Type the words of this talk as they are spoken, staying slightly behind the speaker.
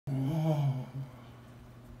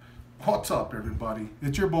What's up, everybody?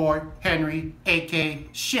 It's your boy, Henry, aka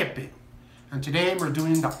Ship It. And today we're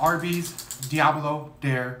doing the Arbys Diablo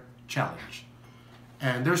Dare Challenge.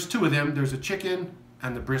 And there's two of them. There's a chicken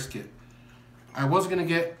and the brisket. I was going to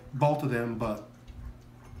get both of them, but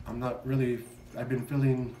I've been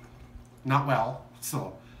feeling not well.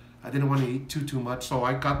 So I didn't want to eat too much. So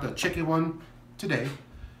I got the chicken one today.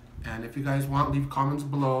 And if you guys want, leave comments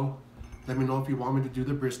below. Let me know if you want me to do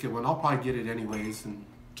the brisket one. I'll probably get it anyways, and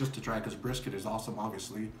just to try, because brisket is awesome,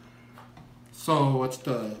 obviously. So it's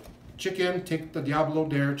the chicken, take the Diablo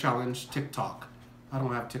Dare Challenge TikTok. I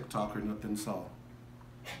don't have TikTok or nothing, so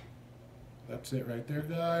that's it right there,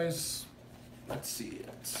 guys. Let's see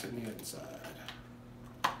it in the inside.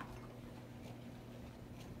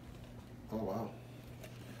 Oh wow,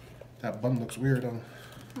 that bun looks weird,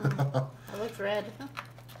 huh? It looks red.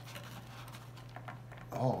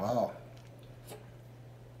 Oh wow,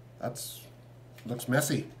 looks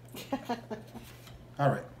messy. All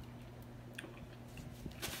right.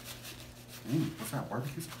 What's that,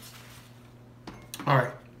 barbecue sauce? All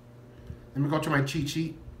right. Let me go to my cheat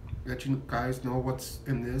sheet. Let you guys know what's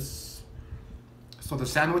in this. So the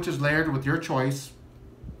sandwich is layered with your choice: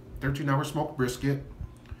 13-hour smoked brisket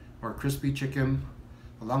or crispy chicken,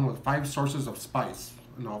 along with 5 sources of spice.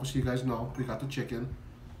 And obviously, you guys know we got the chicken.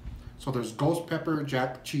 So there's ghost pepper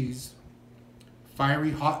jack cheese, fiery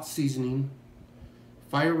hot seasoning,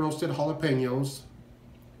 fire roasted jalapenos,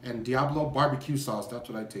 and Diablo barbecue sauce. That's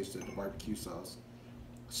what I tasted, the barbecue sauce.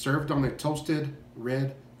 Served on a toasted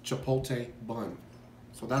red chipotle bun.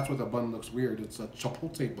 So that's why the bun looks weird. It's a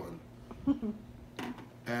chipotle bun.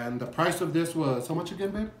 And the price of this was, how much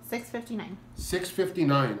again, babe? $6.59.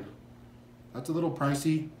 $6.59. That's a little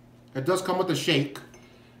pricey. It does come with a shake.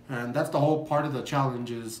 And that's the whole part of the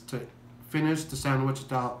challenge, is to finish the sandwich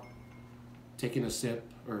without taking a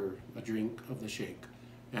sip or a drink of the shake.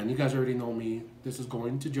 And you guys already know me. This is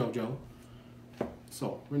going to JoJo.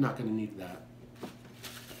 So we're not going to need that.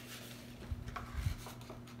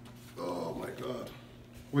 Oh my God.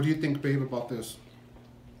 What do you think, babe, about this?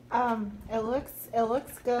 It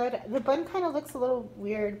looks good. The bun kind of looks a little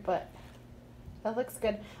weird, but it looks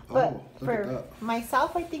good. But for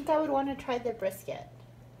myself, I think I would want to try the brisket.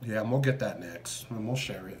 Yeah, and we'll get that next. And we'll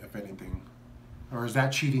share it, if anything. Or is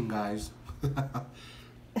that cheating, guys?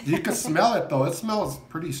 You can smell it, though. It smells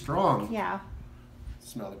pretty strong. Yeah.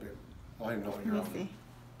 Smell it, babe. Oh, I know you're on.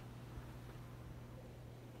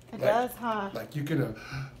 It does, huh? Like you can,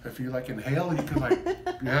 if you like inhale, you can like,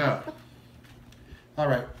 yeah. All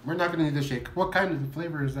right, we're not gonna need the shake. What kind of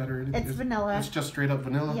flavor is that, or anything? It's vanilla. It's just straight up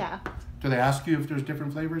vanilla. Yeah. Do they ask you if there's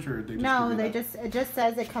different flavors, or they just no? They just it just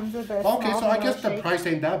says it comes with a. Okay, so I guess shake. the price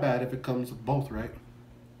ain't that bad if it comes with both, right?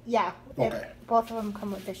 Yeah. Okay. Both of them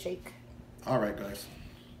come with the shake. All right, guys.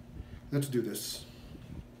 Let's do this.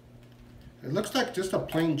 It looks like just a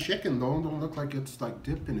plain chicken, though. Don't look like it's like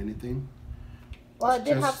dipped in anything. Well, it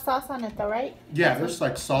did have sauce on it, though, right? Yeah, there's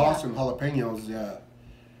like sauce and jalapenos. Yeah.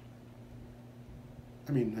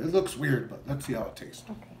 I mean, it looks weird, but let's see how it tastes.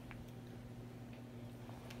 Okay.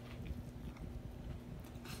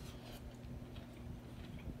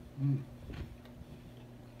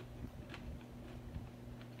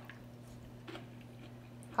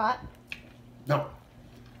 Hot? No.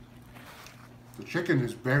 The chicken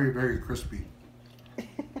is very, very crispy.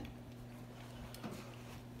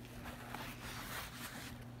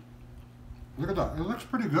 Look at that. It looks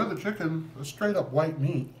pretty good, the chicken. It's straight up white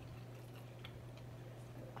meat.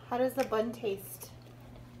 How does the bun taste?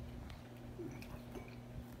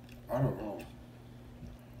 I don't know.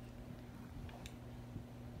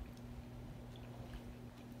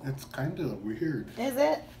 It's kind of weird. Is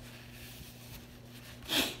it?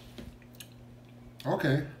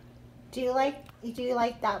 Okay. Do you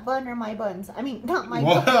like that bun or my buns? I mean, not my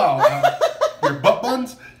Wow. Your butt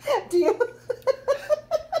buns? Do you?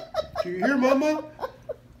 Do you hear, Mama?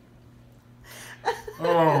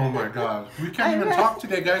 Oh my God. We can't even talk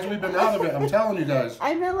today, guys. We've been out of it. I'm telling you guys.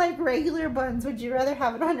 I meant like regular buns. Would you rather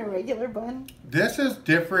have it on a regular bun? This is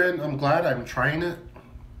different. I'm glad I'm trying it.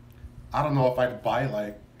 I don't know if I'd buy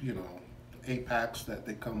like, 8 packs that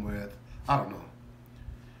they come with. I don't know.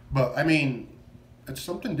 But I mean, it's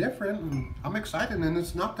something different. And I'm excited, and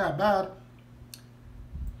it's not that bad.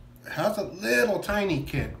 It has a little tiny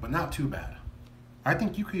kick, but not too bad. I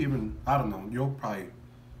think you could even, I don't know, you'll probably.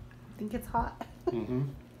 I think it's hot. Mm-hmm.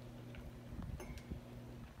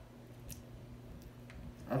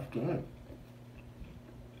 That's good.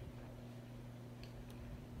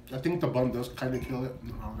 I think the bun does kind of kill it.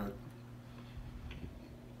 Okay.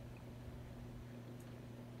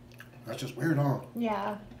 That's just weird, huh?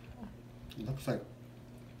 Yeah. It looks like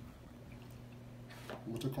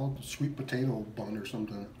what's it called? Sweet potato bun or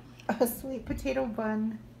something. A sweet potato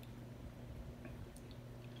bun.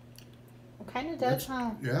 It kind of does,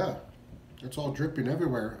 huh? Yeah. It's all dripping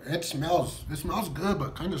everywhere. It smells good,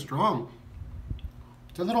 but kind of strong.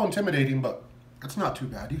 It's a little intimidating, but it's not too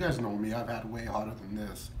bad. You guys know me. I've had way hotter than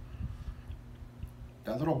this.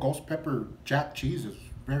 That little ghost pepper jack cheese is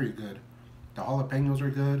very good. The jalapenos are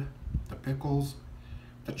good. The pickles.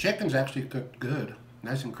 The chicken's actually cooked good.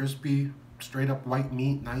 Nice and crispy. Straight up white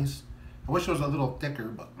meat. Nice. I wish it was a little thicker,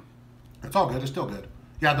 but it's all good. It's still good.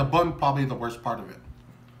 Yeah, the bun probably the worst part of it.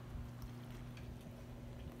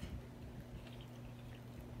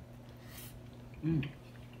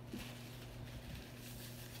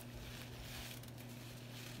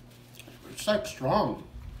 It's like strong.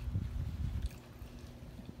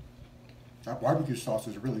 That barbecue sauce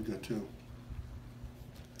is really good too.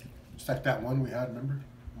 It's like that one we had, remember?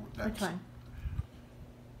 Which one?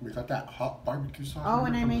 We got that hot barbecue sauce. Oh,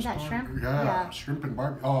 when I made that shrimp? Yeah, shrimp and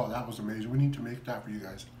barbecue. Oh, that was amazing. We need to make that for you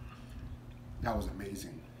guys. That was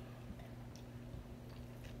amazing.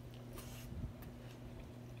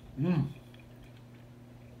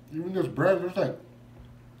 Even this bread, there's like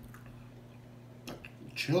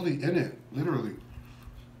chili in it, literally.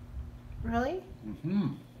 Really?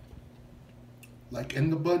 Like in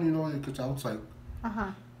the bun, you know, because outside.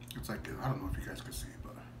 It's like, I don't know if you guys can see,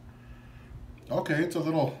 but okay, it's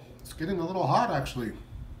getting a little hot actually.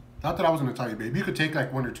 Not that I was gonna tell you, babe. You could take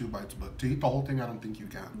like 1 or 2 bites, but to eat the whole thing, I don't think you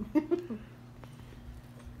can.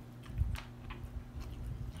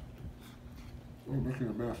 Oh, making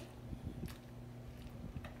a mess.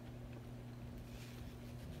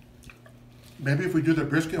 Maybe if we do the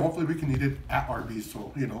brisket, hopefully we can eat it at Arbys,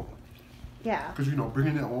 so, you know. Yeah. Because, you know,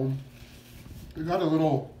 bringing it home, it got a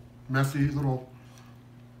little messy,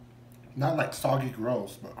 not like soggy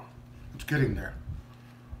gross, but it's getting there.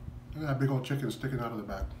 Look at that big old chicken sticking out of the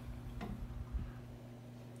back.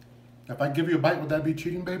 If I give you a bite, would that be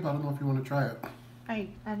cheating, babe? I don't know if you want to try it. I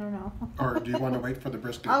don't know. Or do you want to wait for the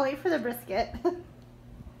brisket? I'll wait for the brisket.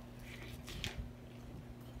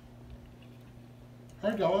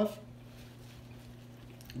 Hi, Dallas.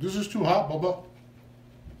 This is too hot, Bubba.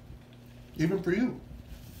 Even for you.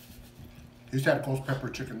 He's had ghost pepper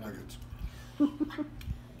chicken nuggets.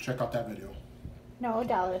 Check out that video. No,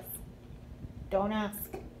 Dallas. Don't ask.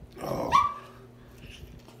 Oh.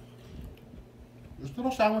 This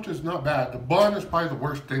little sandwich is not bad. The bun is probably the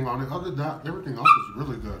worst thing on it. Other than that, everything else is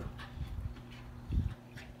really good.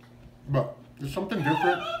 But there's something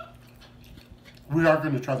different. We are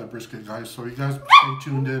going to try the brisket, guys. So you guys stay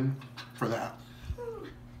tuned in for that.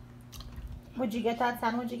 Would you get that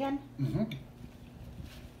sandwich again? Mm-hmm.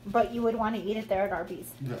 But you would want to eat it there at Arbys.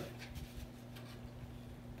 Yeah.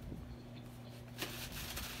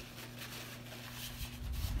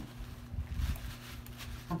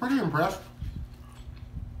 I'm pretty impressed.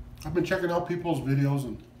 I've been checking out people's videos,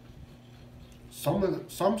 and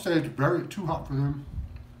some say it's very too hot for them.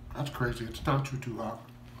 That's crazy. It's not too hot.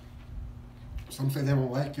 Some say they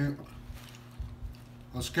don't like it.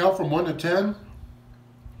 On a scale from 1 to 10,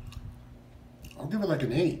 I'll give it like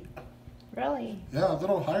an 8. Really? Yeah, a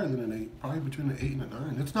little higher than an 8. Probably between an 8 and a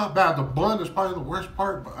 9. It's not bad. The bun is probably the worst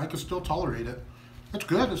part, but I can still tolerate it. It's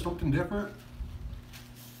good. It's something different.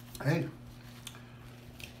 Hey.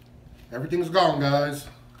 Everything's gone, guys.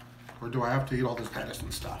 Or do I have to eat all this lettuce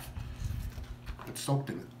and stuff? It's soaked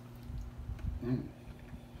in it.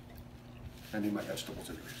 I need my vegetables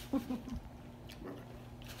anyways.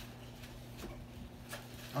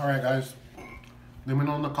 Alright, guys. Let me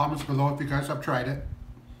know in the comments below if you guys have tried it.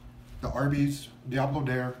 The Arbys Diablo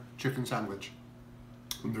Dare chicken sandwich.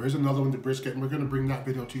 And there is another one, the brisket, and we're going to bring that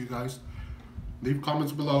video to you guys. Leave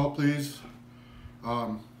comments below, please.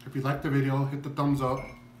 If you like the video, hit the thumbs up.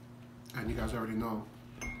 And you guys already know.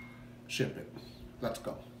 Ship it. Let's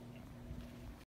go.